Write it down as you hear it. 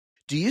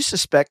Do you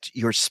suspect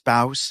your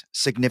spouse,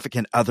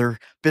 significant other,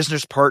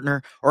 business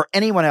partner, or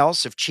anyone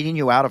else of cheating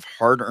you out of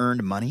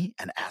hard-earned money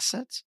and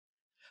assets?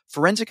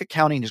 Forensic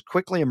accounting is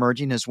quickly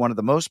emerging as one of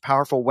the most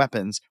powerful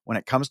weapons when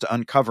it comes to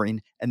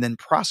uncovering and then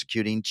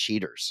prosecuting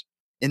cheaters.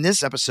 In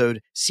this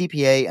episode,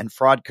 CPA and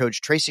fraud coach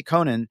Tracy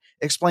Coenen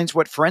explains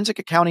what forensic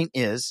accounting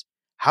is,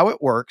 how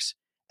it works,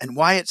 and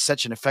why it's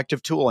such an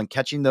effective tool in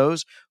catching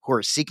those who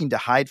are seeking to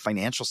hide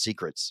financial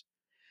secrets.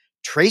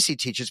 Tracy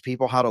teaches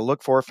people how to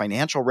look for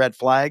financial red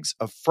flags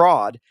of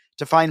fraud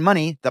to find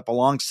money that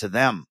belongs to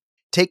them.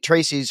 Take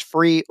Tracy's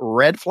free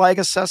red flag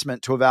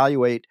assessment to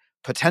evaluate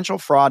potential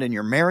fraud in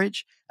your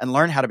marriage and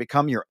learn how to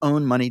become your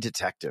own money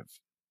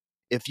detective.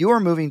 If you are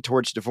moving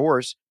towards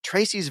divorce,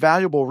 Tracy's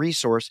valuable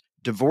resource,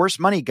 Divorce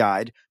Money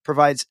Guide,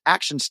 provides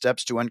action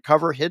steps to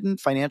uncover hidden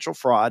financial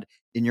fraud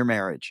in your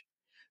marriage.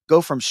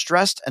 Go from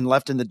stressed and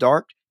left in the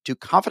dark to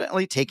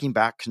confidently taking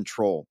back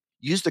control.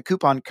 Use the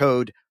coupon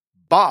code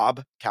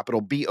BOB, capital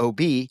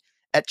B-O-B,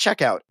 at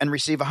checkout and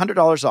receive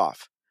 $100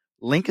 off.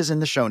 Link is in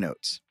the show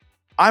notes.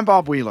 I'm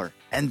Bob Wheeler,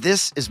 and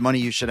this is Money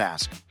You Should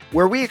Ask,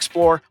 where we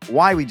explore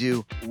why we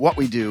do what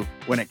we do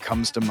when it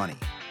comes to money.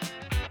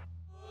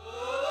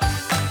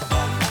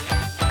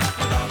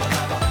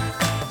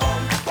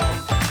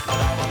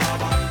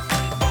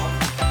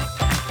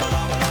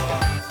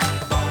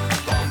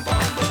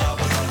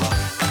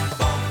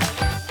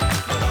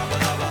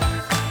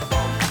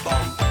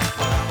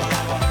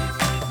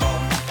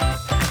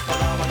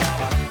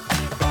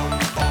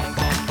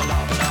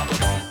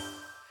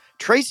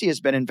 Tracy has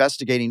been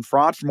investigating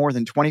fraud for more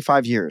than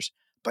 25 years,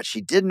 but she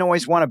didn't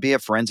always want to be a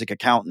forensic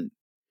accountant.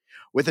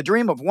 With a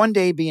dream of one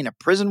day being a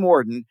prison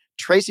warden,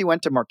 Tracy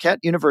went to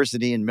Marquette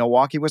University in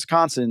Milwaukee,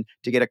 Wisconsin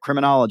to get a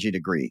criminology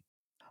degree.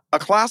 A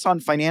class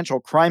on financial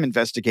crime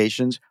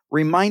investigations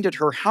reminded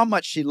her how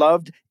much she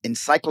loved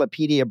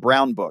Encyclopedia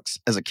Brown books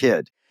as a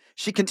kid.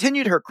 She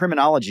continued her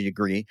criminology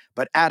degree,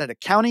 but added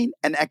accounting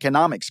and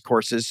economics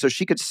courses so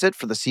she could sit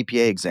for the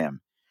CPA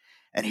exam.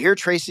 And here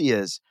Tracy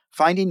is,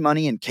 finding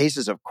money in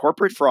cases of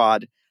corporate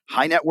fraud,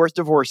 high net worth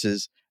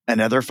divorces, and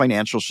other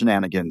financial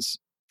shenanigans.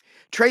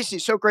 Tracy,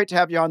 so great to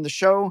have you on the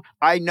show.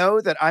 I know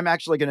that I'm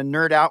actually going to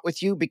nerd out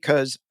with you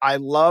because I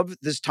love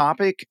this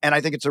topic and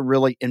I think it's a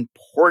really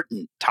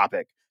important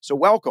topic. So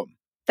welcome.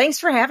 Thanks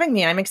for having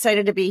me. I'm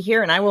excited to be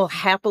here and I will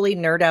happily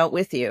nerd out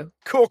with you.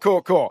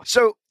 Cool.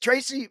 So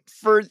Tracy,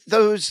 for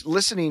those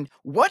listening,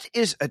 what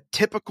is a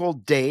typical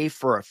day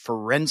for a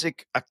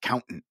forensic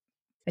accountant?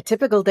 A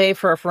typical day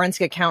for a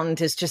forensic accountant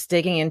is just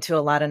digging into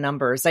a lot of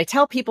numbers. I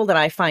tell people that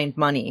I find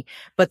money,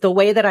 but the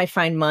way that I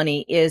find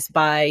money is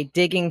by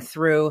digging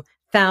through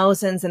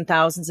thousands and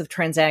thousands of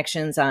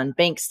transactions on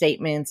bank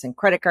statements and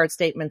credit card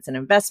statements and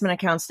investment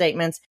account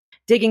statements,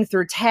 digging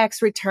through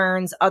tax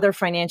returns, other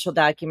financial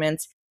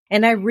documents,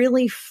 and I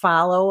really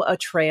follow a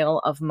trail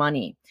of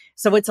money.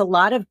 So it's a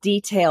lot of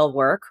detail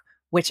work,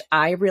 which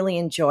I really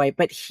enjoy.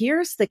 But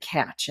here's the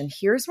catch, and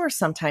here's where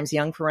sometimes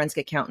young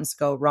forensic accountants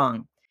go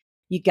wrong.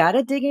 You got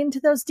to dig into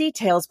those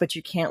details, but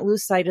you can't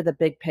lose sight of the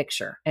big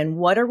picture. And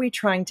what are we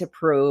trying to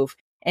prove?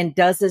 And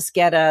does this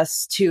get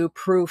us to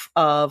proof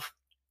of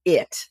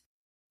it?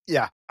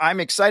 Yeah, I'm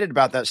excited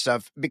about that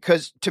stuff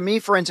because to me,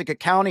 forensic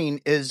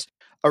accounting is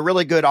a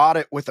really good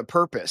audit with a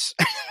purpose.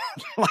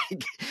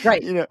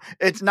 Right.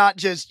 It's not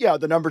just,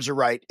 the numbers are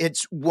right.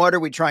 It's what are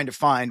we trying to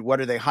find? What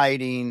are they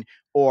hiding?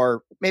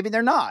 Or maybe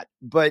they're not,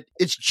 but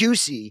it's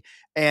juicy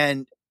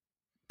and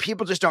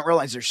people just don't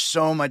realize there's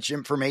so much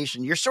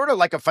information. You're sort of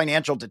like a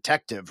financial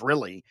detective,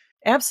 really.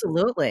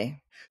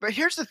 Absolutely. But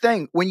here's the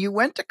thing. When you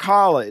went to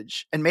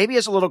college, and maybe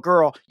as a little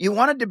girl, you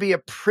wanted to be a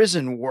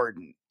prison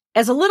warden.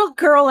 As a little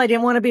girl, I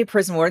didn't want to be a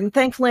prison warden.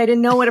 Thankfully, I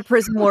didn't know what a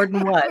prison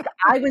warden was.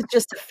 I was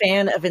just a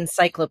fan of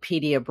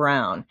Encyclopedia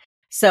Brown.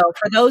 So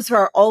for those who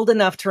are old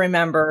enough to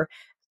remember,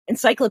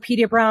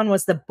 Encyclopedia Brown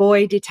was the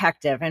boy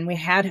detective. And we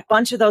had a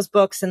bunch of those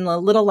books in the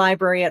little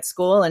library at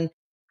school. And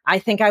I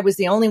think I was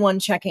the only one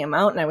checking them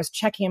out, and I was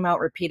checking them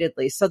out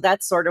repeatedly. So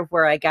that's sort of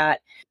where I got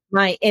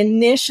my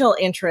initial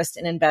interest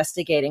in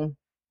investigating.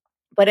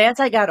 But as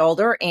I got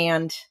older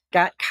and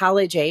got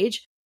college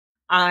age,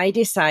 I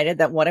decided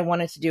that what I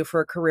wanted to do for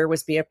a career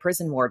was be a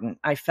prison warden.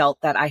 I felt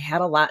that I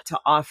had a lot to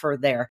offer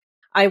there.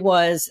 I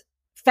was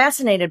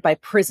fascinated by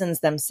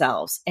prisons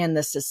themselves and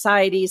the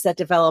societies that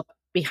develop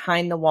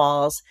behind the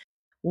walls.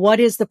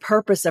 What is the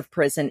purpose of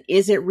prison?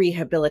 Is it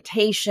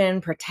rehabilitation,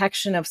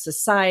 protection of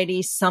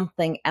society,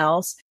 something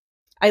else?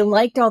 I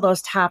liked all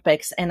those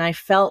topics, and I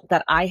felt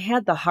that I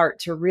had the heart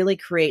to really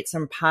create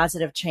some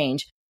positive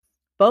change,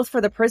 both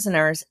for the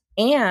prisoners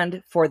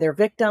and for their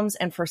victims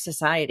and for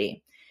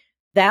society.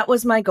 That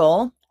was my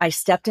goal. I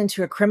stepped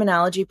into a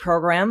criminology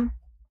program,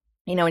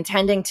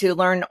 intending to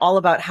learn all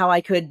about how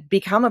I could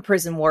become a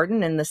prison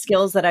warden and the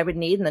skills that I would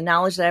need and the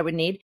knowledge that I would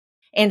need.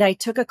 And I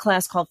took a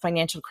class called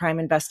Financial Crime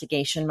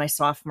Investigation my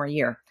sophomore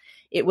year.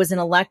 It was an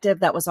elective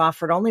that was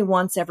offered only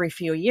once every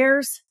few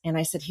years. And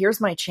I said,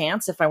 here's my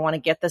chance. If I want to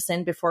get this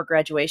in before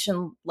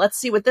graduation, let's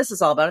see what this is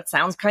all about. It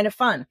sounds kind of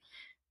fun.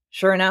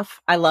 Sure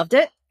enough, I loved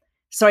it.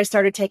 So I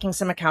started taking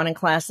some accounting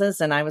classes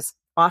and I was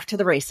off to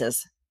the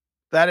races.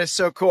 That is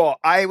so cool.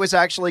 I was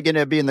actually going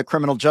to be in the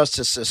criminal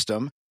justice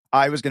system.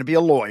 I was going to be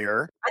a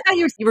lawyer. I thought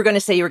you were going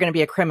to say you were going to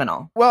be a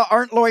criminal. Well,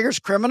 aren't lawyers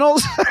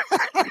criminals?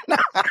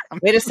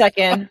 Wait a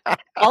second.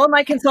 All of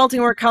my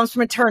consulting work comes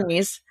from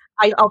attorneys.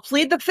 I'll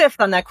plead the fifth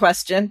on that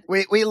question.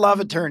 We love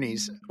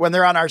attorneys when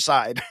they're on our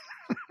side.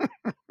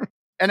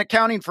 And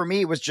accounting for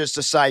me was just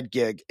a side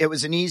gig. It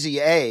was an easy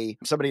A.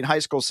 Somebody in high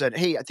school said,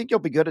 "Hey, I think you'll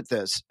be good at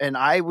this." And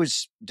I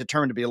was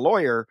determined to be a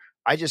lawyer.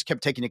 I just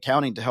kept taking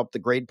accounting to help the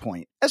grade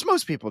point, as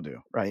most people do,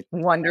 right?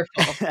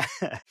 Wonderful.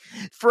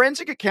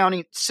 Forensic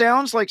accounting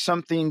sounds like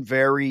something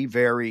very,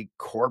 very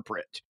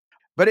corporate,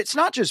 but it's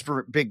not just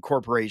for big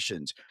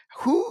corporations.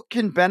 Who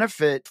can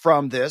benefit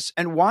from this,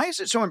 and why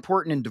is it so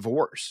important in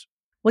divorce?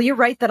 Well, you're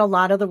right that a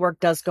lot of the work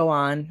does go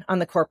on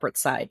the corporate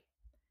side.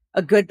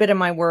 A good bit of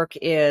my work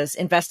is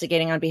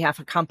investigating on behalf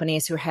of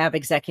companies who have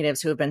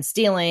executives who have been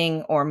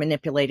stealing or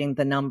manipulating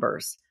the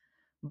numbers.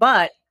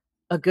 But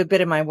a good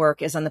bit of my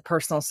work is on the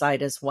personal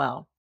side as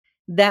well.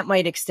 That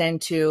might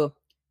extend to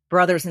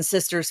brothers and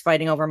sisters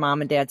fighting over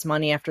mom and dad's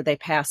money after they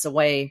pass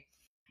away.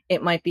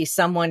 It might be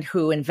someone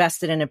who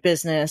invested in a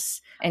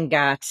business and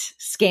got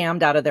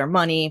scammed out of their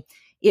money.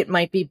 It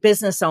might be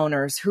business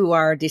owners who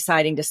are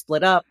deciding to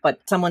split up, but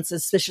someone's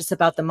suspicious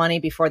about the money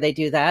before they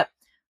do that.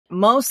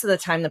 Most of the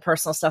time, the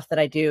personal stuff that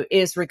I do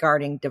is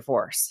regarding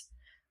divorce.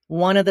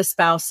 One of the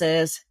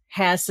spouses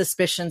has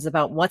suspicions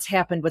about what's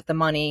happened with the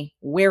money,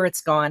 where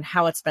it's gone,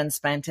 how it's been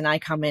spent, and I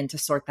come in to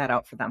sort that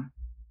out for them.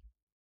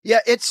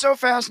 Yeah, it's so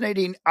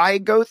fascinating. I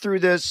go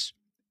through this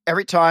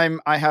every time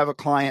I have a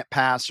client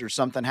pass or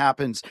something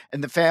happens,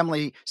 and the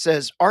family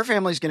says, our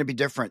family's going to be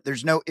different.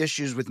 There's no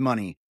issues with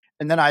money.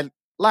 And then I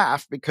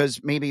laugh because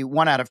maybe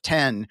 1 out of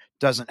 10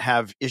 doesn't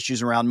have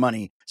issues around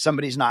money.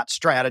 Somebody's not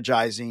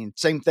strategizing.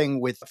 Same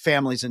thing with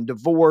families in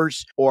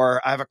divorce.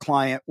 Or I have a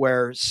client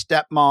where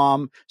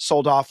stepmom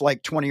sold off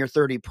like 20 or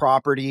 30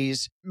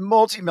 properties,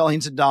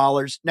 multi-millions of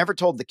dollars, never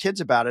told the kids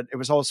about it. It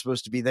was all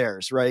supposed to be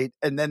theirs, right?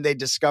 And then they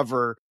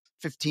discover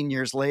 15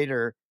 years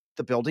later,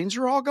 the buildings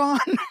are all gone.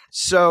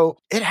 So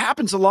it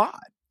happens a lot.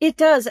 It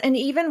does. And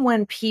even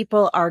when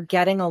people are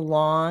getting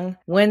along,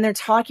 when they're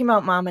talking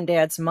about mom and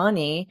dad's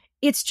money,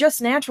 it's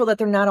just natural that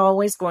they're not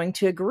always going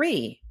to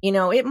agree. You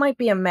know, it might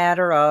be a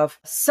matter of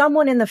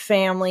someone in the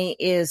family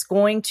is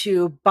going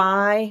to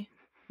buy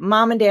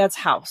mom and dad's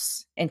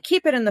house and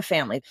keep it in the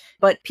family,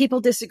 but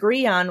people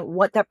disagree on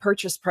what that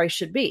purchase price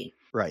should be.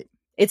 Right.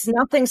 It's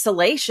nothing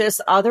salacious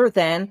other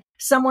than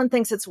someone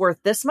thinks it's worth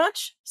this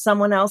much.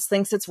 Someone else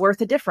thinks it's worth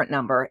a different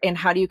number. And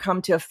how do you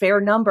come to a fair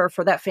number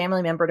for that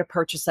family member to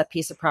purchase that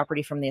piece of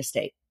property from the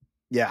estate?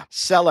 Yeah,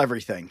 sell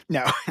everything.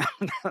 No,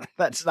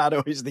 that's not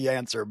always the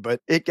answer,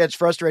 but it gets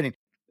frustrating.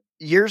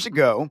 Years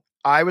ago,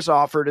 I was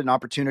offered an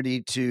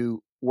opportunity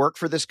to work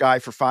for this guy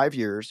for 5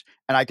 years,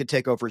 and I could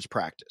take over his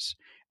practice.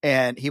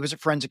 And he was a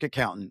forensic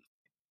accountant.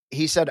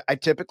 He said, I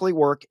typically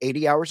work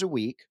 80 hours a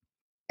week.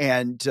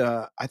 And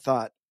I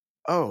thought,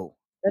 oh,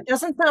 that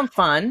doesn't sound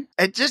fun.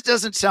 It just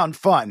doesn't sound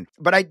fun.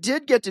 But I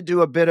did get to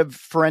do a bit of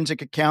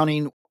forensic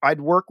accounting.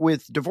 I'd work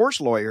with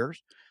divorce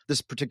lawyers,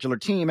 this particular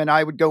team, and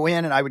I would go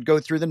in and I would go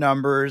through the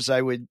numbers.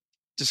 I would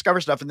discover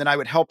stuff, and then I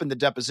would help in the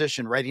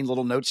deposition, writing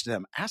little notes to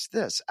them. Ask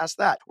this, ask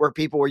that, where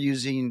people were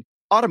using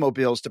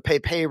automobiles to pay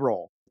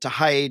payroll, to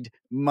hide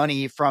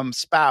money from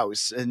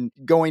spouse, and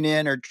going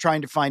in or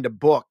trying to find a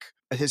book,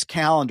 his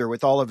calendar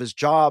with all of his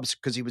jobs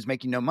because he was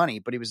making no money,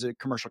 but he was a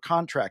commercial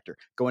contractor,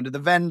 going to the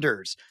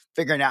vendors,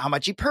 figuring out how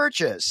much he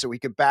purchased so he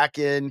could back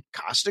in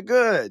cost of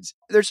goods.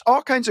 There's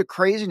all kinds of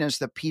craziness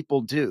that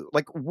people do.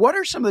 Like, what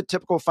are some of the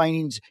typical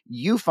findings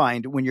you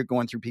find when you're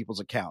going through people's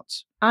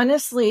accounts?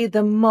 Honestly,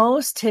 the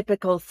most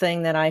typical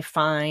thing that I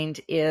find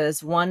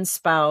is one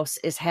spouse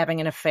is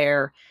having an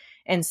affair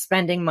and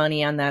spending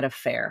money on that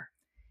affair.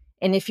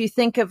 And if you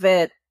think of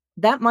it,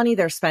 that money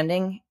they're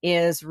spending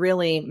is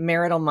really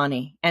marital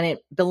money, and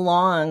it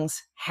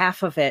belongs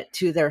half of it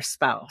to their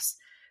spouse.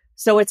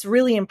 So it's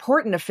really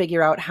important to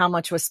figure out how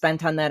much was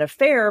spent on that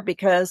affair,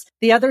 because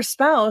the other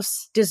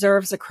spouse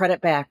deserves a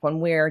credit back when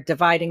we're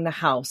dividing the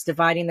house,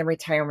 dividing the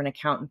retirement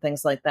account and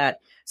things like that.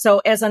 So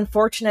as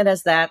unfortunate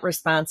as that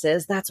response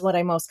is, that's what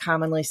I most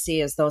commonly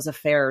see is those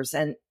affairs,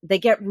 and they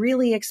get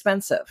really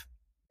expensive.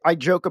 I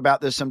joke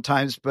about this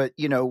sometimes, but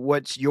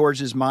what's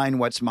yours is mine,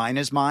 what's mine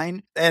is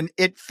mine. And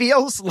it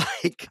feels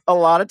like a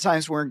lot of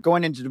times when we're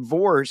going into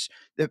divorce,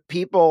 that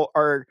people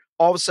are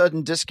all of a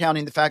sudden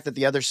discounting the fact that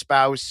the other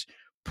spouse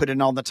put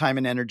in all the time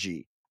and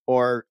energy,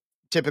 or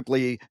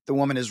typically the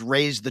woman has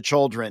raised the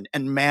children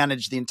and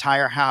managed the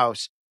entire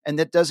house. And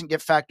that doesn't get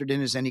factored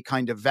in as any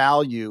kind of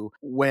value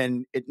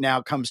when it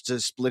now comes to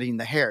splitting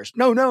the hairs.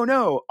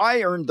 No,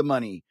 I earned the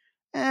money.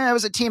 It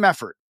was a team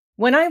effort.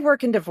 When I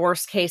work in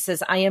divorce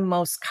cases, I am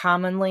most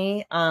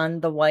commonly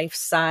on the wife's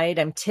side.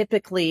 I'm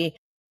typically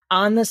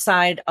on the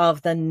side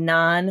of the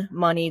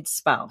non-moneyed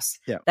spouse.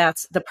 Yeah.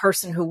 That's the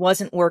person who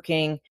wasn't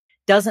working,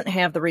 doesn't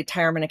have the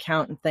retirement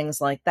account and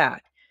things like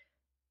that.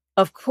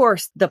 Of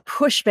course, the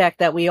pushback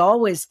that we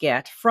always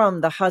get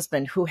from the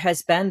husband who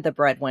has been the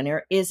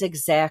breadwinner is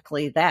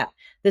exactly that.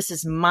 This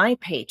is my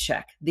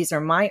paycheck. These are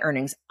my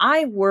earnings.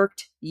 I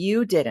worked,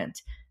 you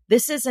didn't.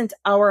 This isn't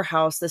our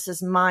house. This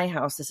is my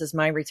house. This is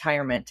my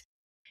retirement.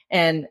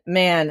 And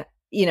man,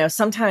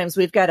 sometimes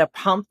we've got to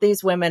pump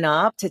these women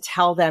up to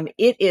tell them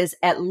it is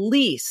at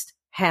least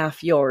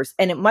half yours.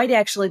 And it might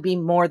actually be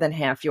more than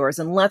half yours.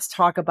 And let's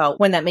talk about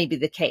when that may be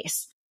the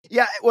case.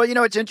 Yeah. Well,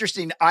 it's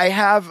interesting. I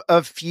have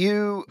a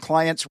few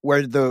clients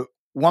where the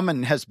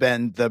woman has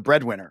been the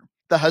breadwinner.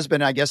 The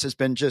husband, I guess, has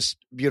been just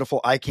beautiful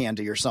eye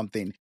candy or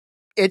something.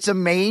 It's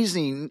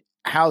amazing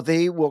how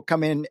they will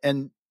come in.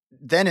 And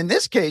then in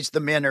this case, the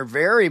men are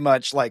very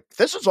much like,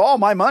 this is all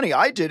my money.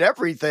 I did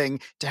everything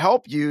to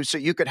help you so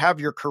you could have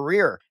your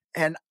career.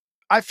 And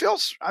I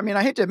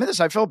hate to admit this,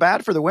 I feel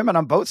bad for the women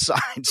on both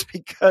sides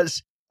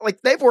because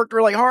they've worked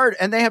really hard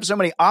and they have so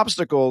many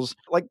obstacles.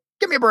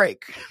 Give me a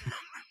break.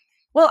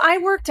 Well, I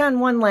worked on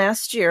one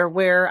last year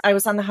where I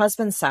was on the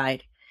husband's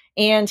side,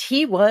 and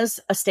he was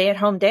a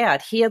stay-at-home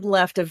dad. He had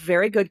left a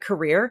very good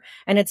career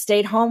and had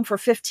stayed home for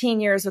 15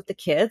 years with the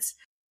kids.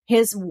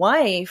 His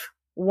wife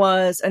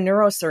was a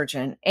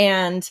neurosurgeon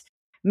and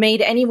made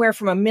anywhere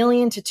from $1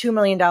 million to $2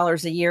 million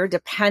a year,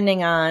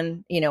 depending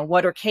on,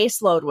 what her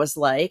caseload was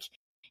like.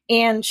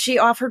 And she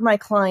offered my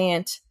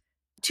client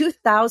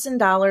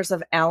 $2,000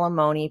 of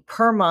alimony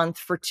per month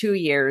for 2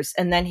 years,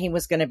 and then he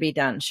was going to be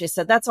done. She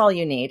said, that's all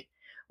you need.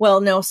 Well,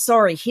 no,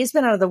 sorry. He's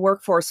been out of the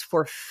workforce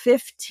for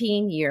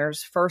 15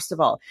 years. First of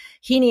all,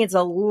 he needs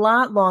a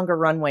lot longer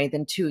runway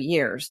than 2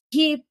 years.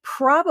 He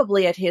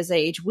probably at his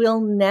age will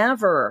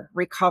never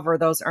recover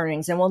those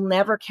earnings and will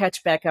never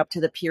catch back up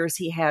to the peers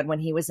he had when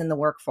he was in the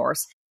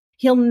workforce.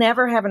 He'll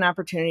never have an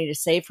opportunity to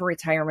save for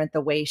retirement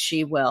the way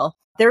she will.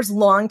 There's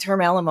long-term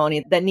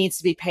alimony that needs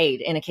to be paid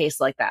in a case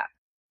like that.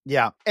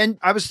 Yeah. And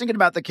I was thinking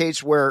about the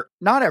case where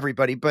not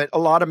everybody, but a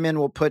lot of men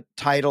will put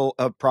title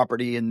of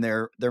property in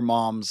their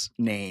mom's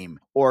name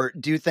or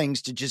do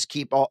things to just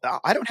keep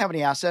I don't have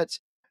any assets,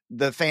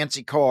 the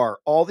fancy car,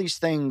 all these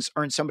things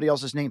are in somebody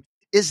else's name.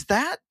 Is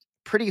that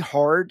pretty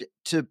hard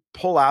to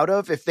pull out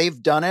of if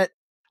they've done it?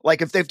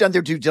 Like if they've done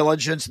their due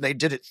diligence and they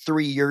did it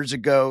 3 years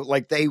ago,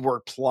 like they were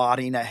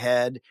plotting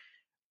ahead.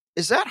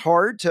 Is that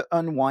hard to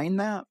unwind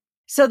that?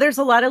 So there's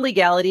a lot of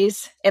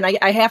legalities. And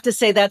I have to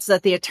say that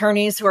the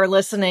attorneys who are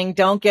listening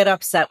don't get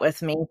upset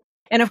with me.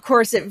 And of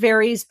course, it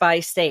varies by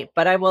state.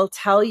 But I will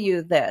tell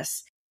you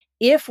this.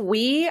 If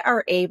we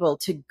are able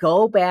to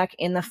go back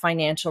in the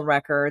financial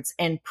records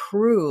and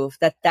prove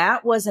that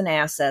that was an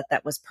asset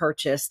that was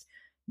purchased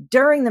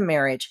during the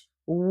marriage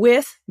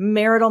with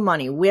marital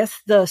money,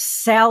 with the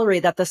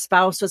salary that the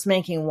spouse was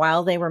making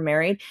while they were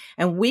married,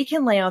 and we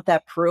can lay out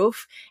that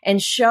proof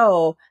and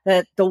show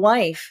that the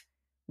wife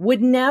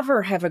would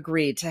never have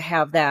agreed to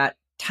have that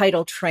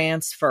title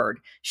transferred.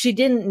 She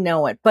didn't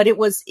know it, but it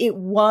was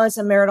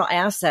a marital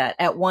asset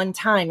at one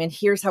time. And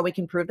here's how we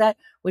can prove that.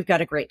 We've got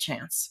a great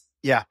chance.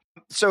 Yeah.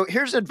 So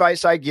here's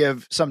advice I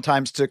give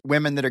sometimes to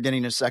women that are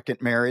getting a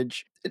second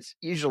marriage. It's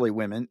usually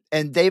women,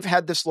 and they've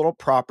had this little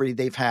property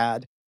they've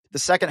had. The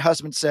second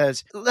husband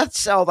says, let's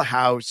sell the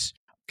house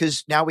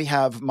because now we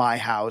have my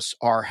house,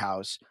 our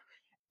house.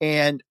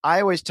 And I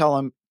always tell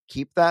them,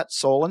 keep that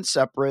sole and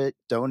separate.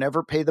 Don't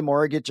ever pay the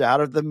mortgage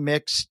out of the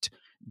mixed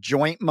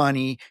joint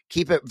money.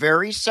 Keep it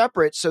very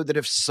separate so that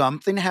if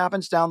something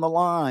happens down the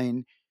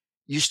line,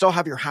 you still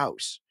have your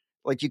house.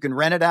 Like you can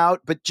rent it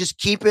out, but just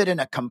keep it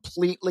in a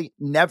completely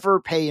never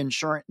pay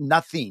insurance,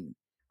 nothing.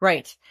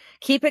 Right.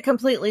 Keep it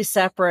completely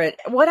separate.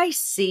 What I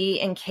see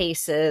in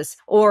cases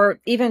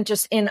or even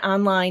just in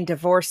online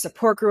divorce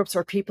support groups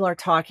where people are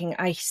talking,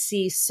 I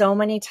see so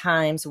many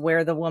times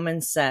where the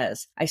woman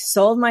says, I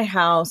sold my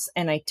house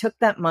and I took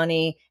that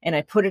money and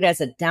I put it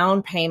as a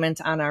down payment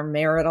on our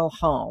marital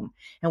home.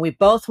 And we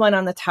both went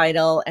on the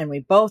title and we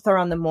both are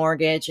on the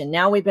mortgage. And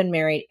now we've been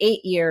married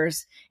 8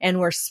 years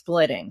and we're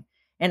splitting.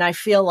 And I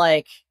feel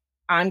like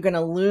I'm going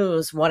to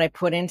lose what I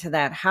put into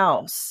that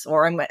house,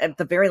 or at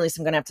the very least,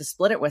 I'm going to have to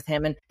split it with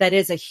him. And that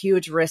is a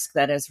huge risk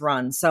that is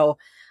run. So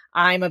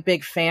I'm a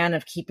big fan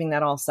of keeping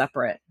that all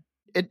separate.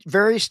 It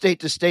varies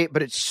state to state,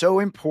 but it's so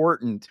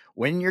important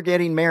when you're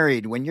getting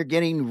married, when you're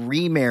getting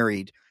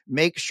remarried,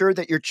 make sure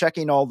that you're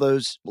checking all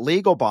those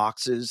legal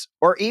boxes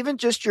or even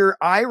just your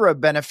IRA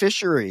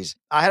beneficiaries.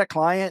 I had a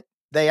client,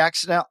 they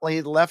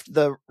accidentally left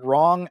the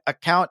wrong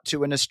account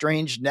to an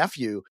estranged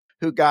nephew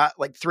who got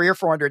like 300,000 or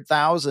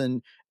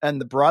 400,000 and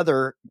the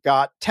brother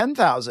got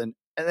 10,000.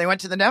 And they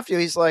went to the nephew.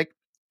 He's like,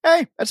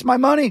 hey, that's my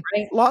money.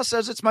 Right. Law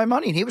says it's my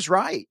money. And he was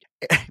right,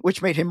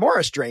 which made him more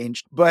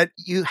estranged. But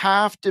you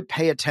have to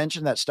pay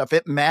attention to that stuff.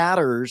 It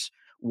matters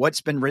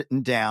what's been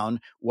written down,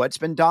 what's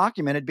been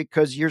documented,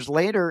 because years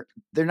later,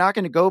 they're not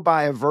going to go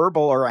by a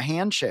verbal or a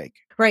handshake.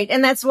 Right.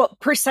 And that's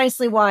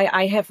precisely why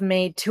I have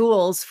made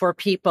tools for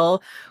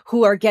people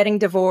who are getting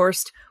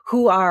divorced,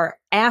 who are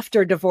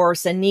after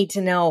divorce and need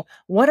to know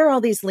what are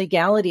all these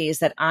legalities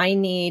that I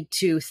need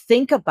to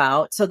think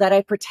about so that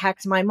I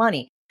protect my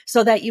money,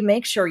 so that you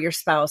make sure your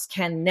spouse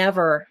can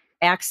never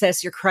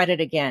access your credit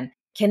again.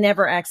 can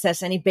never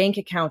access any bank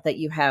account that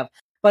you have,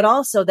 but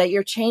also that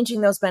you're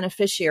changing those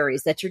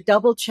beneficiaries, that you're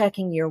double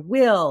checking your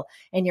will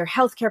and your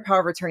healthcare power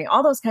of attorney,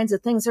 all those kinds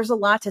of things. There's a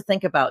lot to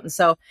think about. And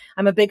so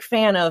I'm a big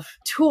fan of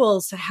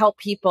tools to help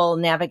people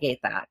navigate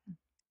that.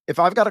 If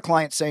I've got a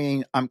client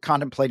saying I'm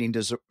contemplating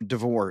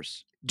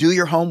divorce, do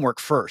your homework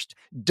first.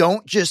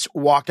 Don't just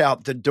walk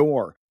out the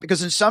door,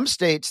 because in some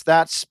states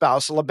that's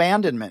spousal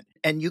abandonment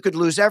and you could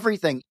lose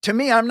everything. To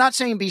me, I'm not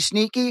saying be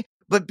sneaky,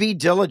 but be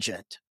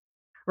diligent.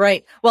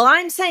 Right. Well,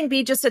 I'm saying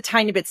be just a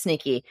tiny bit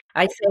sneaky.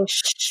 I say,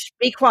 shh,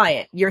 be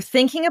quiet. You're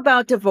thinking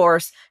about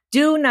divorce.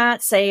 Do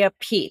not say a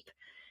peep.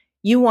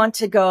 You want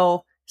to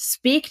go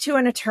speak to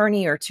an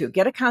attorney or two,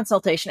 get a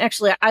consultation.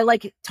 Actually, I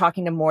like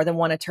talking to more than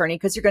one attorney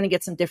because you're going to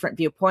get some different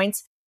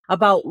viewpoints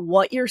about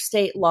what your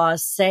state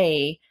laws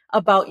say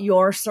about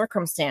your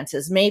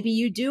circumstances. Maybe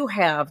you do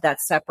have that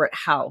separate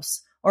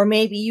house, or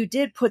maybe you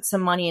did put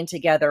some money in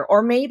together,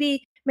 or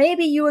maybe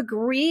you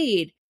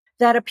agreed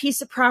that a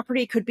piece of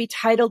property could be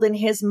titled in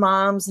his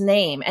mom's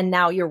name, and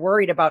now you're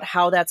worried about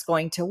how that's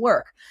going to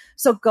work.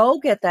 So go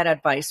get that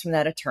advice from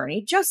that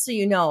attorney, just so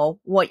you know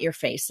what you're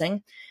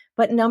facing.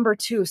 But number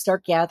two,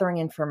 start gathering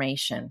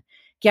information.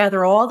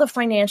 Gather all the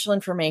financial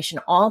information,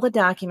 all the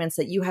documents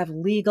that you have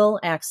legal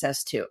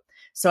access to.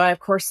 So I, of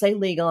course, say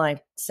legal.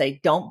 I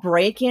say don't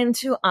break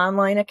into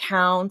online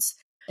accounts.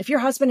 If your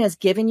husband has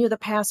given you the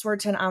password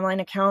to an online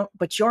account,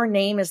 but your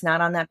name is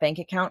not on that bank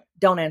account,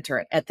 don't enter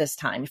it at this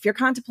time. If you're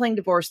contemplating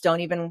divorce,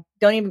 don't even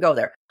go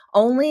there.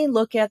 Only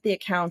look at the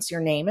accounts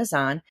your name is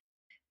on.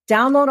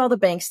 Download all the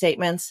bank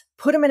statements,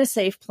 put them in a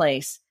safe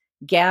place,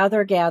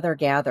 gather,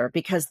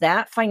 because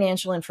that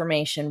financial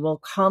information will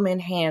come in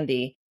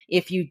handy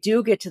if you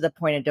do get to the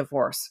point of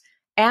divorce.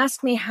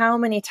 Ask me how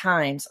many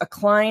times a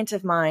client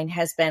of mine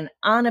has been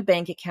on a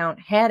bank account,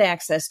 had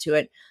access to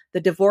it,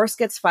 the divorce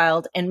gets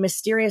filed, and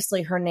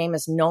mysteriously her name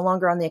is no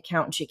longer on the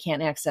account and she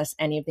can't access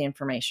any of the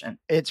information.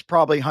 It's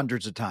probably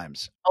hundreds of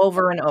times.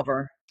 Over and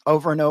over.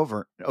 Over and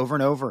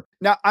over.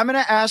 Now, I'm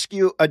going to ask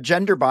you a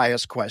gender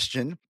bias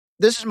question.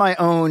 This is my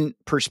own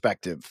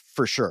perspective,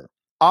 for sure.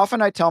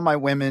 Often I tell my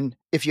women,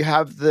 if you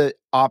have the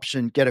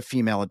option, get a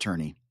female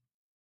attorney.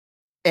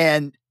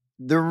 And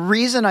the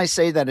reason I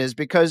say that is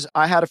because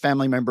I had a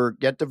family member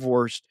get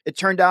divorced. It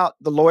turned out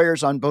the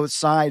lawyers on both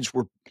sides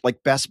were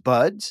like best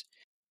buds.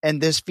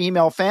 And this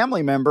female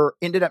family member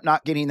ended up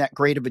not getting that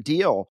great of a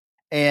deal.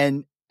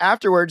 And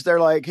afterwards, they're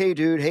like, hey,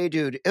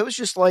 dude. It was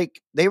just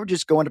like they were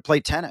just going to play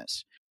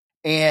tennis.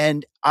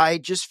 And I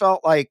just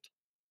felt like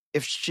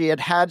if she had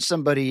had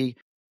somebody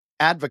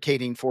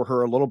advocating for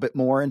her a little bit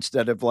more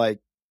instead of like,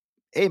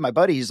 hey, my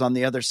buddy's on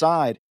the other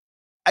side.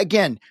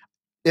 Again,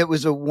 it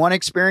was a one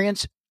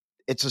experience.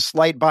 It's a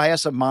slight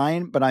bias of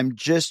mine, but I'm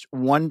just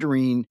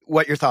wondering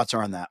what your thoughts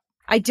are on that.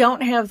 I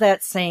don't have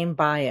that same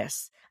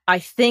bias. I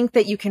think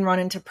that you can run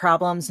into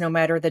problems no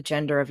matter the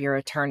gender of your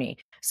attorney.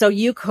 So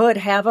you could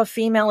have a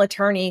female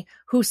attorney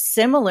who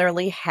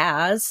similarly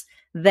has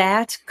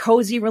that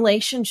cozy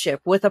relationship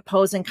with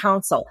opposing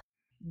counsel.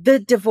 The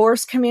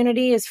divorce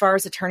community, as far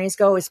as attorneys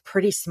go, is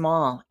pretty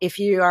small. If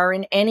you are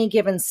in any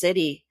given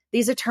city,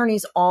 these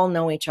attorneys all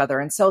know each other.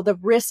 And so the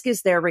risk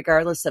is there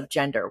regardless of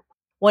gender.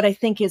 What I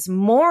think is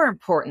more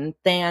important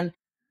than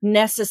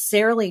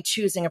necessarily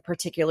choosing a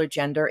particular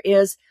gender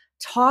is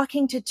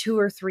talking to 2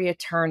 or 3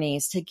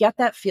 attorneys to get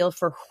that feel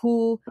for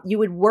who you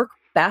would work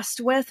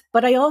best with.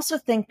 But I also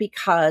think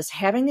because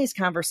having these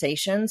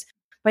conversations,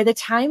 by the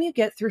time you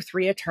get through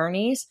 3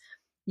 attorneys,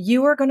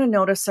 you are going to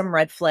notice some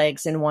red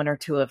flags in 1 or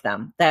 2 of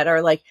them that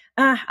are like,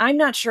 I'm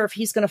not sure if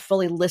he's going to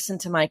fully listen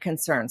to my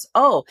concerns.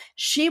 Oh,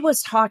 she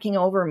was talking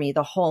over me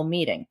the whole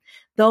meeting.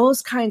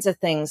 Those kinds of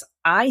things,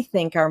 I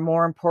think, are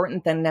more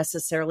important than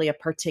necessarily a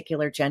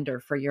particular gender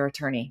for your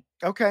attorney.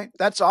 Okay,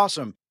 that's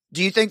awesome.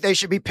 Do you think they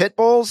should be pit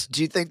bulls?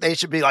 Do you think they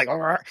should be like,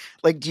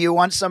 do you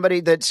want somebody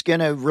that's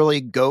going to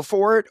really go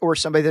for it, or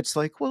somebody that's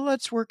like, well,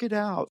 let's work it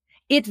out?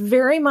 It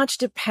very much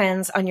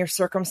depends on your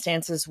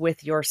circumstances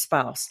with your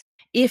spouse.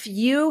 If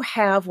you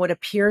have what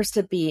appears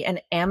to be an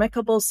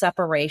amicable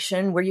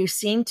separation where you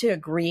seem to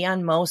agree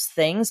on most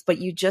things, but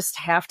you just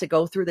have to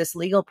go through this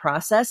legal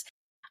process,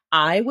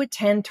 I would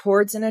tend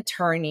towards an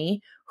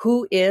attorney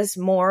who is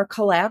more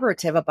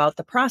collaborative about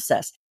the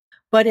process.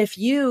 But if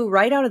you,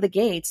 right out of the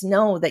gates,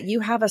 know that you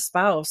have a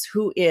spouse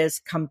who is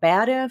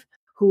combative,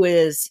 who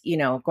is,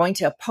 going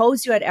to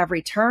oppose you at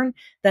every turn,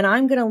 then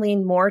I'm going to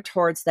lean more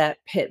towards that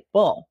pit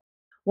bull.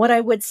 What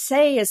I would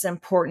say is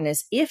important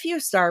is if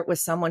you start with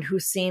someone who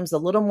seems a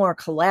little more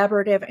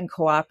collaborative and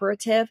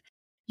cooperative,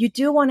 you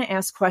do want to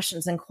ask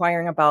questions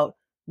inquiring about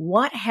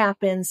what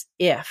happens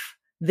if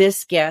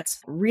this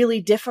gets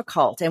really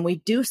difficult and we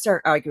do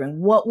start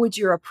arguing. What would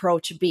your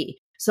approach be?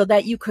 So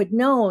that you could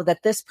know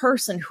that this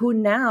person who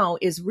now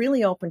is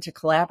really open to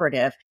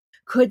collaborative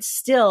could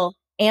still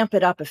amp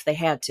it up if they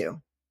had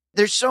to.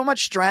 There's so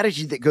much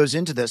strategy that goes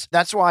into this.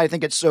 That's why I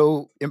think it's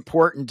so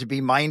important to be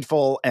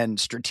mindful and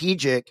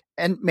strategic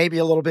and maybe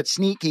a little bit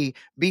sneaky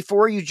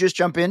before you just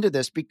jump into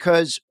this,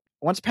 because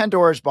Once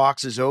Pandora's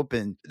box is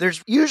open,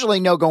 there's usually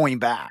no going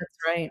back.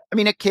 That's right. I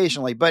mean,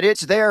 occasionally, but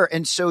it's there.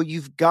 And so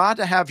you've got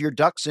to have your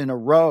ducks in a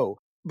row.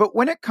 But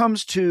when it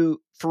comes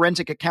to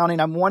forensic accounting,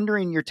 I'm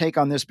wondering your take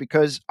on this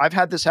because I've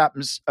had this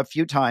happen a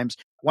few times.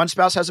 One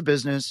spouse has a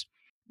business.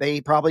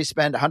 They probably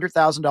spend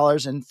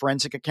 $100,000 in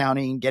forensic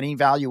accounting, getting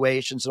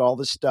valuations and all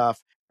this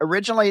stuff.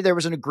 Originally, there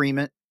was an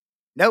agreement.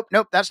 Nope,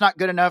 that's not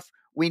good enough.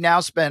 We now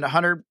spend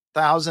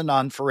 $100,000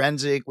 on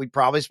forensic. We'd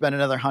probably spend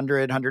another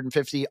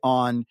 150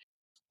 on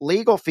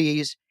legal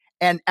fees.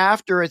 And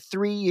after a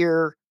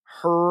 3-year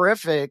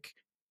horrific,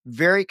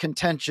 very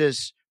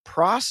contentious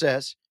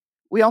process,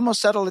 we almost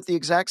settled at the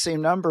exact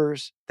same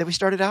numbers that we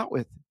started out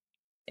with.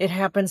 It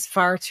happens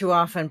far too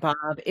often, Bob.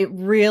 It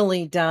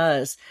really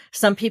does.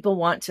 Some people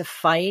want to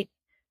fight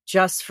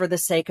just for the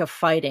sake of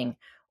fighting,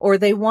 or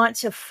they want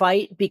to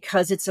fight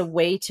because it's a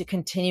way to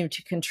continue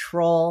to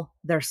control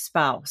their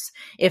spouse.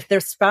 If their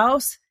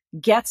spouse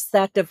gets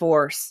that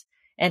divorce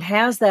and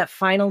has that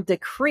final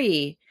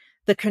decree,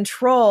 the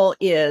control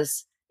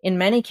is in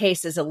many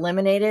cases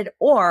eliminated,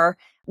 or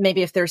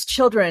maybe if there's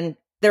children,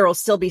 there will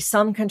still be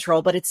some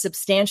control, but it's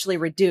substantially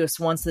reduced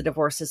once the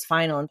divorce is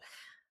final.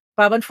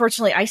 Bob,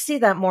 unfortunately, I see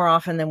that more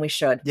often than we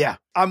should. Yeah.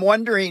 I'm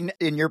wondering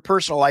in your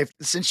personal life,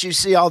 since you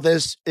see all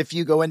this, if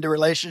you go into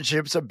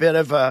relationships, a bit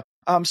of a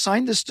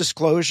sign this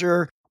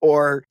disclosure,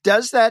 or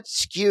does that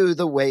skew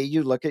the way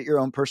you look at your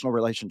own personal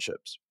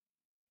relationships?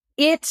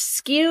 It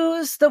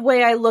skews the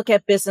way I look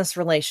at business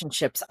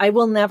relationships. I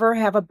will never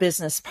have a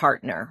business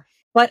partner.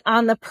 But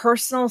on the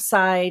personal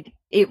side,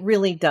 it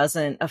really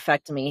doesn't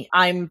affect me.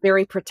 I'm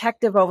very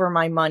protective over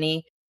my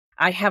money.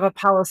 I have a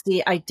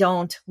policy. I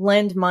don't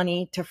lend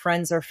money to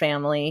friends or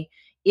family.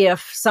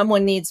 If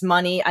someone needs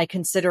money, I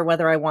consider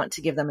whether I want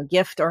to give them a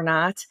gift or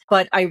not.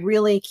 But I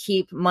really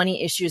keep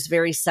money issues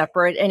very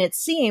separate. And it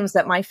seems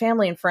that my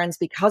family and friends,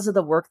 because of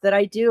the work that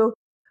I do,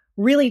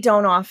 really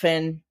don't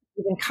often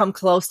even come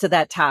close to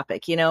that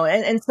topic,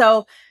 and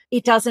so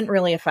it doesn't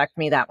really affect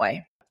me that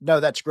way.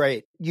 No, that's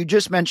great. You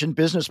just mentioned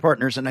business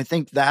partners, and I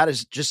think that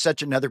is just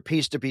such another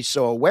piece to be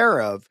so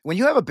aware of. When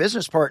you have a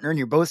business partner and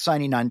you're both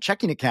signing on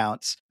checking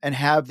accounts and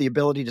have the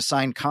ability to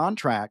sign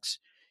contracts,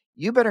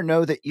 you better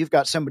know that you've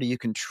got somebody you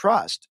can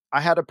trust. I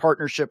had a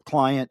partnership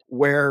client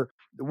where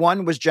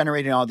one was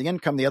generating all the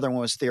income, the other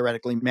one was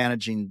theoretically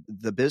managing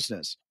the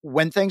business.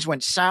 When things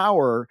went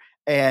sour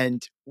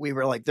and we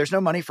were like, there's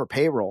no money for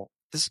payroll,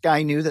 this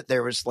guy knew that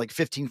there was like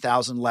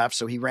 15,000 left.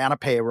 So he ran a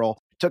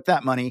payroll, took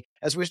that money.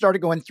 As we started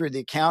going through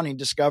the accounting,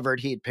 discovered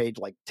he had paid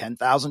like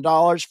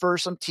 $10,000 for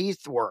some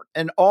teeth work.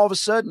 And all of a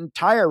sudden,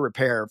 tire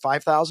repair,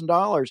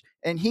 $5,000.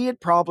 And he had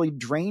probably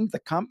drained the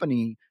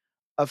company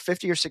of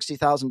 $50,000 or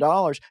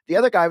 $60,000. The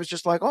other guy was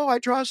just like, oh, I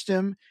trust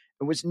him.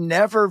 It was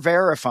never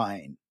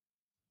verifying.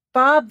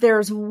 Bob,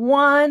 there's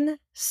one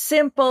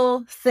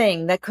simple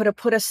thing that could have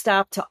put a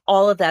stop to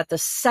all of that the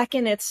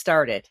second it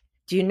started.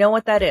 Do you know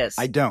what that is?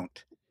 I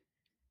don't.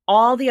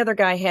 All the other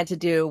guy had to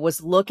do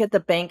was look at the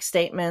bank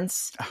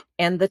statements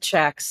and the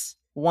checks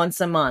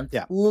once a month.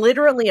 Yeah.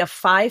 Literally a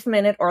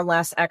 5-minute or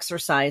less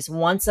exercise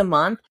once a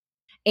month.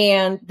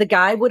 And the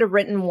guy would have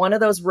written one of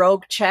those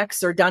rogue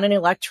checks or done an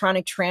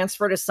electronic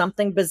transfer to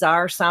something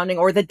bizarre sounding,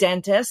 or the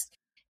dentist.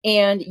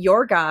 And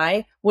your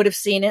guy would have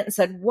seen it and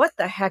said, what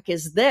the heck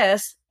is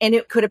this? And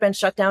it could have been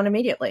shut down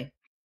immediately.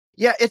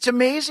 Yeah, it's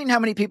amazing how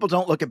many people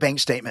don't look at bank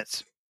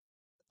statements.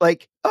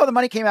 Like, oh, the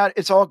money came out.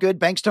 It's all good.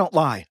 Banks don't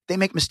lie. They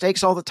make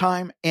mistakes all the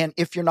time. And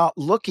if you're not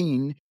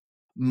looking,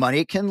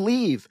 money can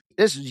leave.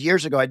 This is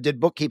years ago. I did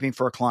bookkeeping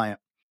for a client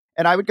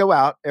and I would go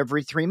out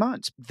every 3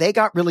 months. They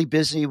got really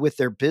busy with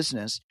their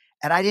business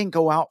and I didn't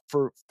go out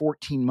for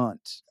 14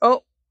 months.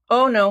 Oh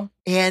no.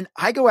 And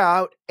I go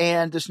out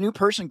and this new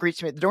person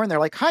greets me at the door and they're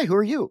like, hi, who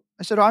are you?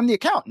 I said, oh, I'm the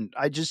accountant.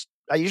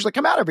 I usually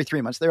come out every 3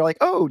 months. They're like,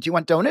 oh, do you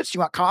want donuts? Do you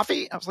want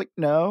coffee? I was like,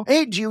 no.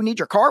 Hey, do you need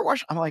your car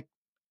washed? I'm like,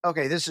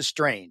 okay, this is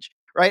strange.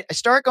 Right? I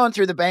start going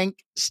through the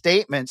bank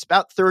statements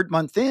about third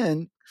month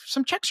in,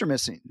 some checks are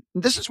missing.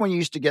 This is when you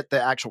used to get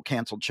the actual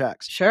canceled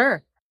checks.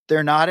 Sure.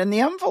 They're not in the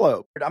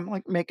envelope. I'm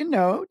like, make a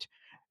note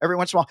every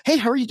once in a while. Hey,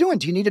 how are you doing?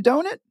 Do you need a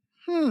donut?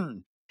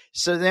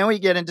 So then we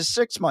get into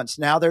 6 months.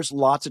 Now there's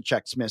lots of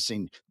checks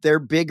missing. They're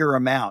bigger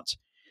amounts.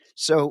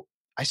 So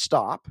I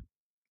stop.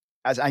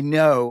 As I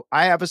know,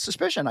 I have a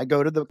suspicion. I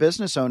go to the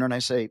business owner and I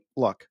say,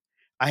 look,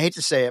 I hate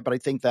to say it, but I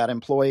think that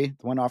employee,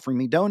 the one offering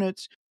me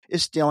donuts,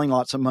 is stealing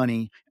lots of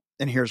money.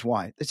 And here's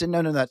why. They said,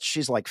 no, that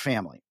she's like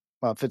family.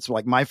 Well, if it's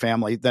like my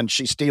family, then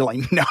she's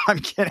stealing. No, I'm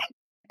kidding.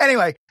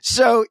 Anyway,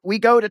 so we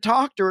go to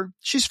talk to her.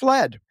 She's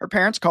fled. Her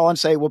parents call and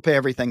say, we'll pay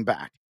everything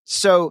back.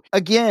 So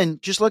again,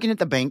 just looking at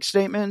the bank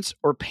statements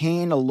or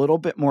paying a little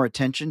bit more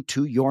attention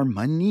to your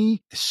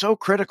money is so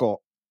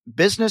critical,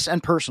 business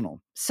and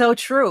personal. So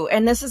true.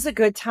 And this is a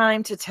good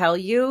time to tell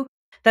you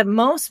that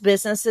most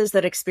businesses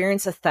that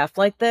experience a theft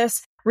like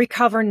this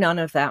recover none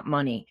of that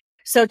money.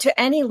 So to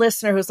any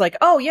listener who's like,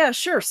 oh yeah,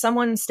 sure,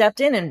 someone stepped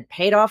in and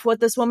paid off what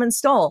this woman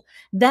stole.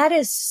 That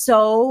is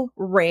so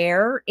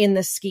rare in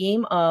the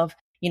scheme of,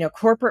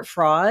 corporate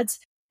frauds.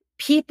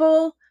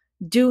 People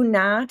do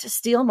not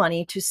steal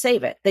money to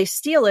save it. They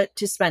steal it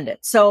to spend it.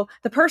 So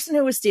the person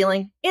who was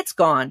stealing, it's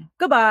gone.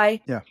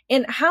 Goodbye. Yeah.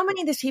 And how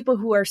many of these people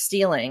who are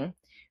stealing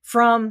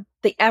from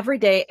the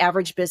everyday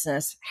average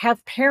business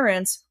have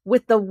parents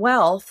with the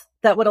wealth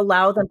that would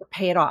allow them to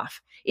pay it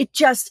off? It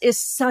just is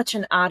such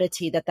an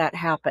oddity that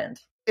happened.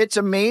 It's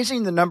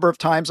amazing the number of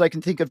times I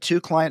can think of two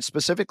clients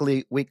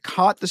specifically. We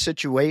caught the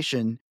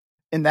situation.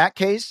 In that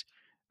case,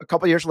 a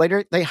couple of years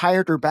later, they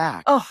hired her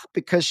back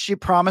because she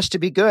promised to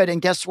be good.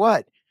 And guess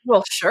what?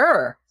 Well,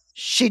 sure.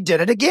 She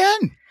did it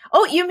again.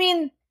 Oh, you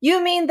mean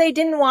they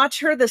didn't watch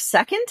her the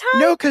second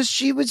time? No, because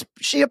she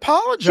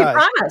apologized. She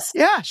promised.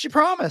 Yeah, she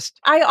promised.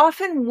 I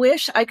often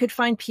wish I could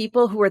find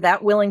people who are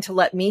that willing to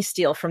let me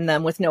steal from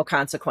them with no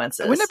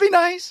consequences. Wouldn't it be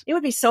nice? It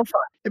would be so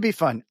fun. It'd be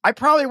fun. I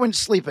probably wouldn't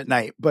sleep at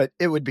night, but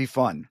it would be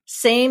fun.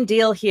 Same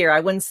deal here.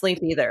 I wouldn't sleep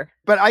either.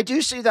 But I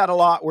do see that a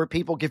lot where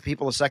people give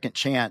people a second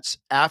chance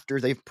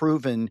after they've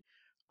proven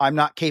I'm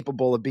not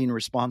capable of being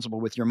responsible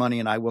with your money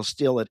and I will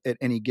steal it at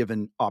any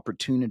given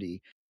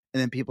opportunity.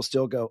 And then people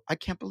still go, I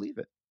can't believe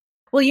it.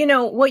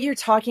 Well, what you're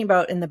talking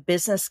about in the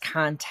business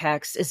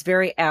context is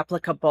very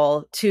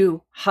applicable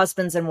to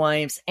husbands and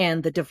wives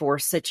and the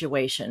divorce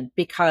situation,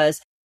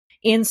 because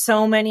in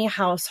so many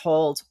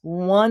households,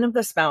 one of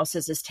the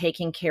spouses is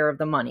taking care of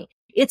the money.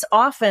 It's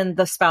often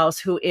the spouse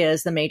who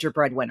is the major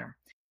breadwinner.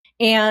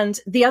 And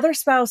the other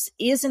spouse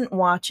isn't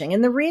watching.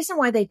 And the reason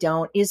why they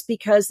don't is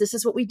because this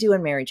is what we do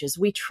in marriages.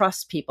 We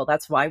trust people.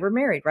 That's why we're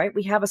married, right?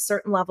 We have a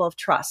certain level of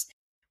trust.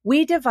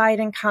 We divide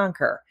and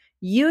conquer.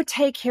 You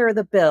take care of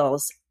the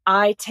bills.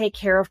 I take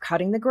care of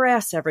cutting the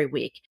grass every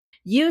week.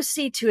 You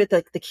see to it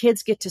that the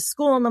kids get to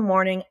school in the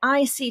morning.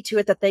 I see to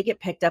it that they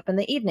get picked up in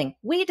the evening.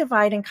 We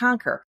divide and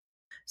conquer.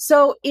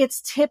 So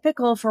it's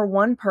typical for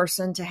one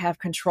person to have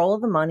control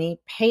of the money,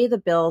 pay the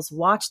bills,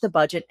 watch the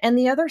budget, and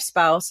the other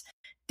spouse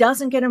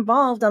doesn't get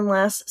involved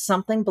unless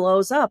something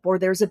blows up or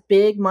there's a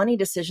big money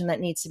decision that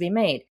needs to be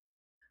made.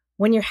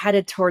 When you're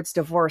headed towards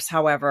divorce,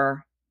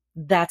 however,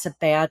 that's a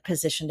bad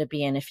position to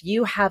be in. If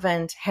you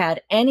haven't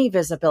had any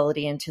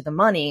visibility into the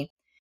money,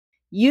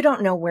 you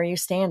don't know where you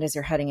stand as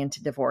you're heading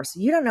into divorce.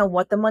 You don't know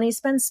what the money's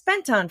been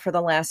spent on for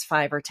the last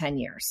 5 or 10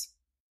 years.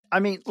 I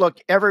mean, look,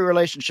 every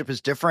relationship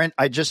is different.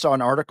 I just saw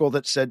an article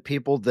that said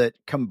people that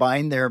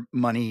combine their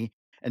money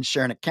and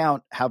share an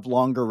account have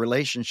longer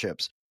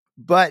relationships.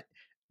 But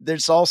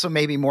there's also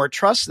maybe more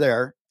trust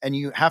there, and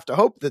you have to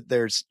hope that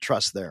there's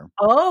trust there.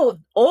 Oh,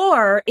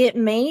 or it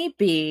may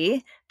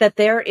be that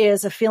there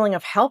is a feeling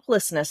of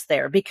helplessness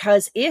there,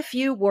 because if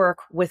you work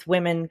with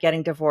women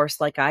getting divorced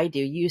like I do,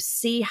 you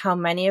see how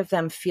many of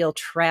them feel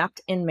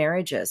trapped in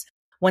marriages.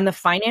 When the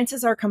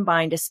finances are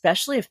combined,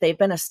 especially if they've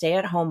been a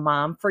stay-at-home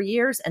mom for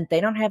years and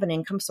they don't have an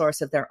income source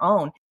of their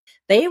own,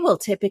 they will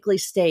typically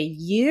stay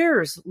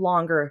years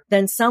longer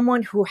than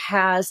someone who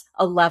has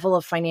a level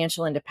of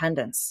financial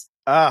independence.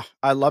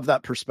 I love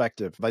that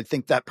perspective. I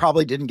think that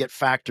probably didn't get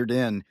factored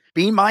in.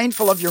 Be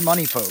mindful of your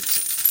money,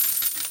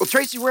 folks. Well,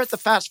 Tracy, we're at the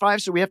Fast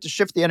Five, so we have to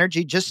shift the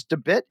energy just a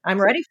bit. I'm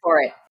ready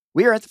for it.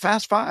 We are at the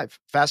Fast Five.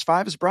 Fast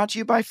Five is brought to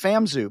you by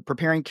FamZoo,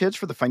 preparing kids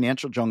for the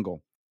financial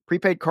jungle.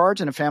 Prepaid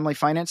cards and a family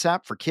finance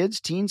app for kids,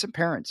 teens, and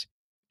parents.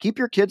 Keep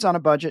your kids on a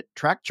budget,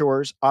 track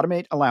chores,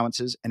 automate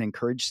allowances, and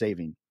encourage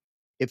saving.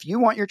 If you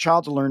want your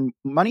child to learn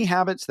money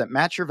habits that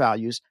match your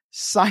values,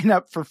 sign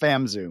up for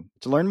FamZoo.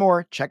 To learn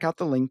more, check out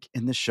the link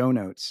in the show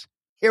notes.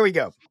 Here we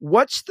go.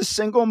 What's the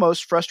single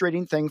most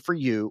frustrating thing for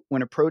you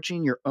when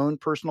approaching your own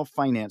personal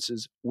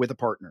finances with a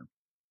partner?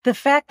 The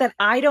fact that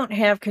I don't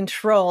have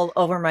control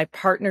over my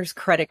partner's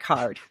credit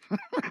card.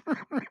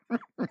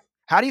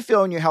 How do you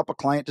feel when you help a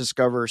client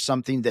discover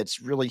something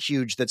that's really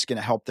huge that's going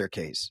to help their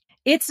case?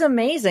 It's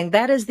amazing.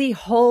 That is the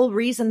whole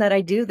reason that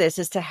I do this,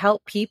 is to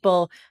help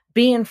people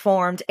be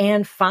informed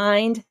and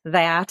find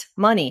that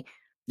money.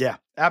 Yeah,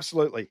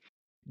 absolutely.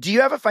 Do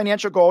you have a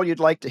financial goal you'd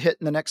like to hit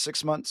in the next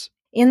 6 months?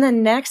 In the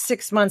next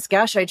 6 months,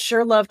 gosh, I'd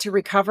sure love to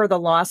recover the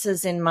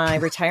losses in my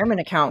retirement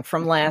account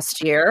from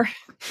last year.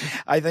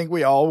 I think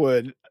we all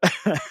would.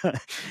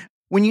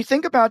 When you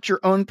think about your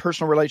own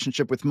personal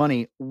relationship with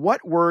money,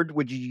 what word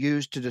would you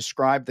use to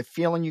describe the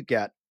feeling you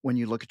get when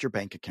you look at your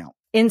bank account?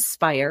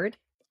 Inspired.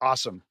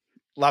 Awesome.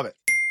 Love it.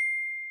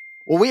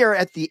 Well, we are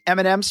at the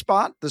M&M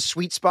spot, the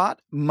sweet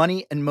spot,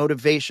 money and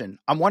motivation.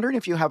 I'm wondering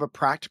if you have a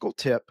practical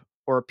tip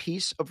or a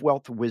piece of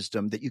wealth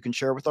wisdom that you can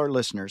share with our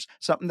listeners,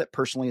 something that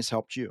personally has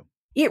helped you.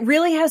 It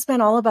really has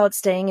been all about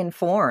staying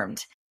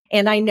informed.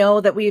 And I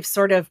know that we've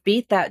sort of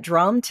beat that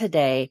drum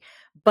today,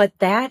 but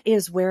that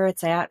is where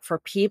it's at for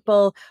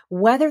people,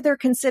 whether they're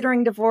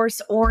considering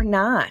divorce or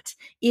not.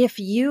 If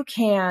you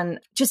can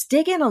just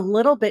dig in a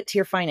little bit to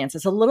your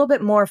finances, a little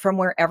bit more from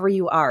wherever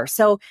you are.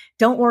 So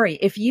don't worry.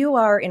 If you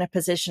are in a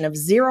position of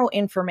zero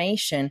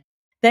information,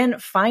 then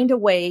find a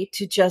way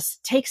to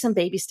just take some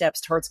baby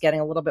steps towards getting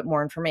a little bit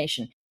more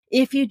information.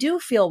 If you do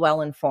feel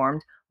well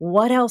informed,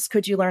 what else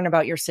could you learn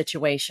about your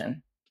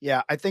situation?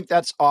 Yeah, I think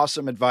that's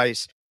awesome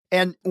advice.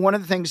 And one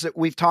of the things that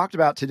we've talked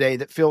about today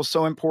that feels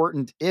so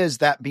important is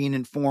that being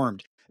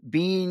informed,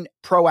 being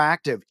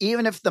proactive,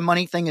 even if the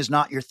money thing is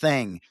not your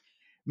thing.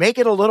 Make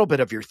it a little bit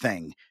of your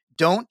thing.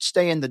 Don't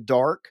stay in the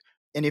dark.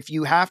 And if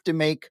you have to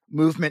make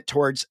movement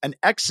towards an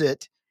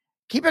exit,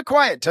 keep it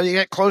quiet till you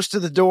get close to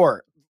the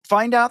door.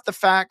 Find out the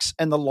facts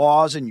and the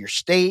laws in your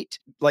state.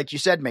 Like you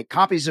said, make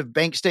copies of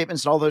bank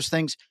statements and all those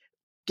things.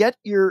 Get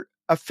your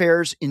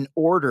affairs in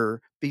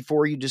order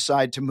before you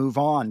decide to move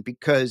on,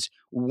 because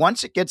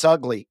once it gets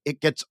ugly, it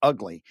gets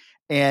ugly.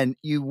 And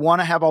you want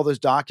to have all those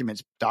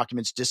documents.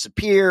 Documents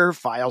disappear,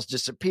 files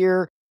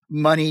disappear,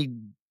 money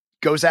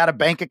goes out of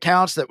bank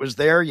accounts that was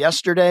there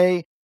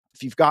yesterday.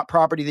 If you've got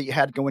property that you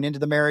had going into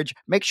the marriage,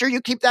 make sure you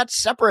keep that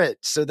separate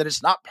so that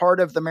it's not part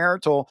of the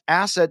marital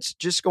assets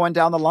just going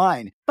down the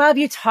line. Bob,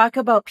 you talk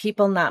about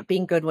people not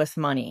being good with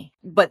money,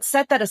 but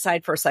set that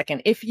aside for a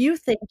second. If you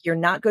think you're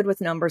not good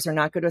with numbers or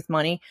not good with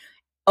money,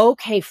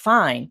 okay,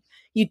 fine.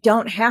 You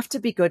don't have to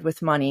be good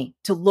with money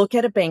to look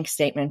at a bank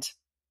statement,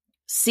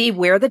 see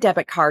where the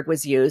debit card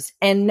was used,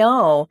 and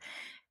know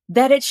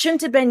that it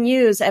shouldn't have been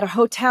used at a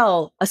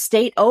hotel a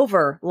state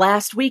over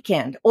last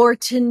weekend, or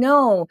to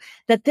know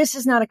that this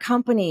is not a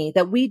company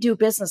that we do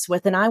business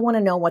with, and I want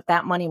to know what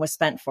that money was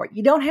spent for.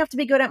 You don't have to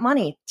be good at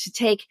money to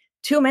take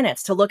 2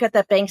 minutes to look at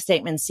that bank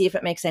statement and see if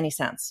it makes any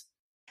sense.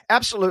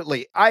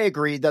 Absolutely. I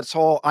agree. That's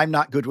whole I'm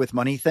not good with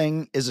money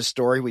thing is a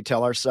story we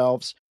tell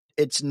ourselves.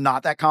 It's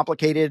not that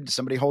complicated.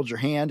 Somebody holds your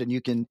hand and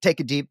you can take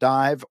a deep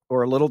dive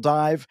or a little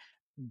dive.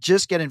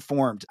 Just get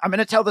informed. I'm going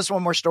to tell this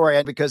one more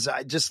story because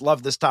I just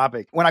love this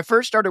topic. When I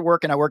first started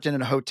working, I worked in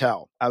a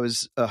hotel. I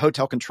was a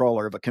hotel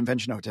controller of a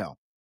convention hotel.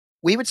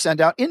 We would send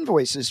out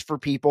invoices for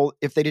people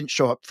if they didn't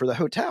show up for the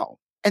hotel,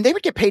 and they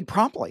would get paid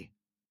promptly.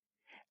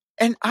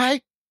 And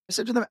I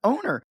said to the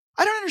owner,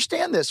 I don't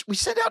understand this. We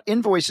send out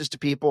invoices to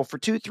people for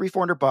 $200,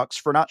 $300, $400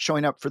 for not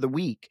showing up for the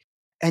week,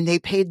 and they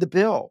paid the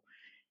bill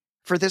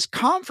for this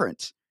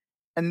conference.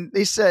 And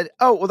they said,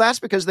 oh, well, that's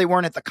because they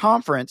weren't at the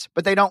conference,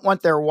 but they don't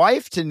want their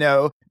wife to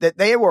know that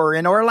they were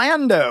in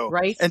Orlando.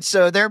 Right. And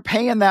so they're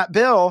paying that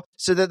bill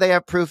so that they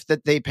have proof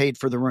that they paid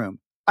for the room.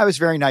 I was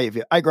very naive.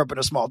 I grew up in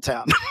a small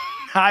town.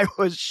 I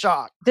was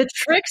shocked. The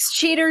tricks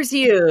cheaters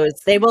use,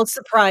 they will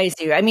surprise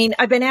you. I mean,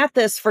 I've been at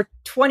this for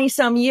 20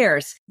 some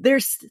years.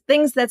 There's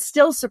things that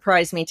still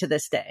surprise me to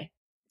this day.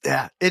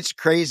 Yeah, it's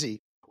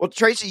crazy. Well,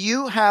 Tracy,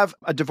 you have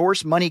a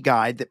divorce money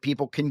guide that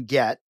people can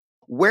get.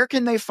 Where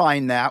can they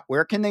find that?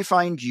 Where can they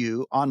find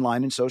you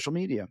online and social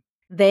media?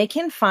 They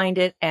can find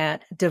it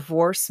at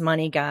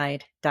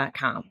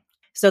divorcemoneyguide.com.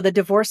 So the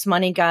Divorce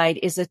Money Guide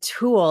is a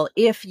tool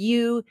if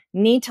you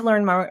need to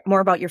learn more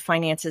about your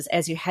finances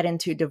as you head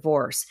into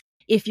divorce.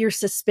 If you're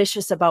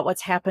suspicious about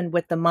what's happened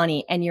with the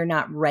money and you're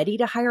not ready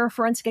to hire a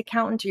forensic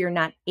accountant or you're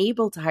not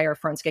able to hire a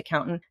forensic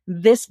accountant,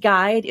 this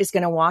guide is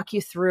going to walk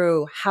you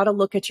through how to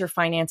look at your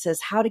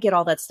finances, how to get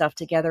all that stuff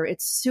together.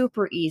 It's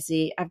super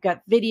easy. I've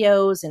got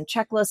videos and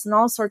checklists and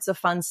all sorts of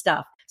fun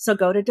stuff. So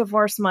go to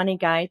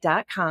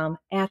divorcemoneyguide.com.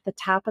 At the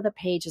top of the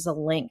page is a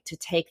link to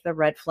take the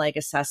red flag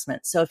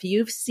assessment. So if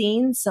you've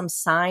seen some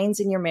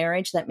signs in your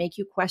marriage that make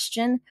you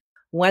question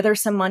whether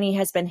some money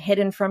has been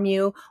hidden from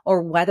you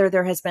or whether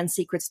there has been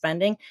secret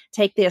spending,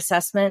 take the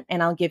assessment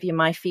and I'll give you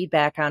my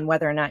feedback on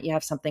whether or not you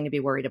have something to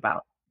be worried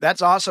about.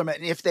 That's awesome.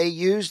 And if they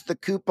use the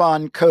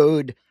coupon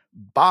code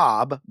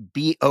BOB,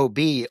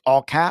 B-O-B,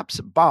 all caps,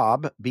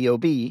 BOB,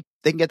 B-O-B,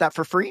 they can get that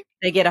for free?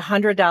 They get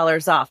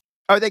 $100 off.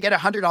 Oh, they get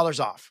 $100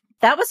 off.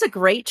 That was a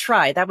great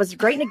try. That was a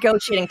great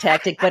negotiating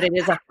tactic, but it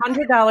is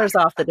 $100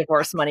 off the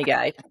Divorce Money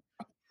Guide.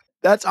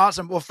 That's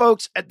awesome. Well,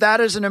 folks,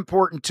 that is an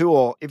important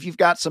tool. If you've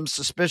got some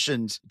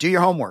suspicions, do your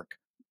homework.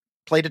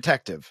 Play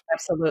detective.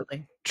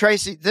 Absolutely.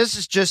 Tracy, this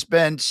has just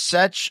been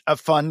such a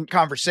fun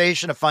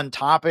conversation, a fun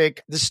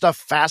topic. This stuff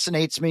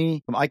fascinates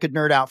me. I could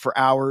nerd out for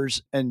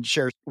hours and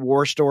share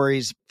war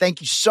stories. Thank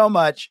you so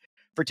much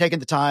for taking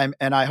the time.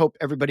 And I hope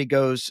everybody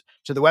goes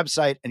to the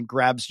website and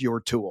grabs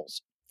your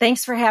tools.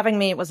 Thanks for having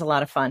me. It was a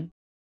lot of fun.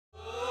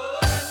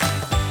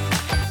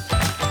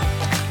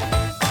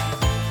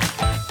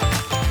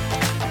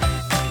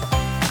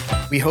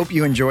 We hope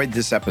you enjoyed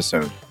this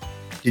episode.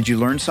 Did you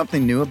learn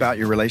something new about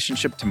your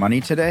relationship to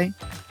money today?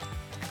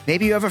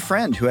 Maybe you have a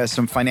friend who has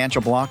some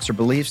financial blocks or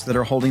beliefs that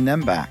are holding them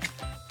back.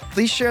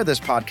 Please share this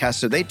podcast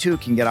so they too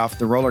can get off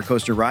the roller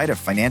coaster ride of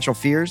financial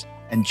fears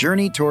and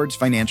journey towards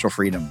financial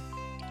freedom.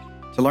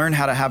 To learn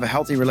how to have a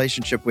healthy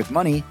relationship with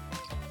money,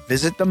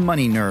 visit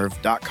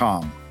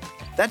themoneynerve.com.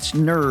 That's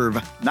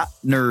nerve, not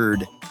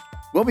nerd.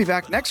 We'll be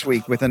back next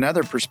week with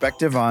another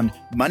perspective on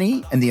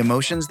money and the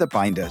emotions that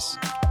bind us.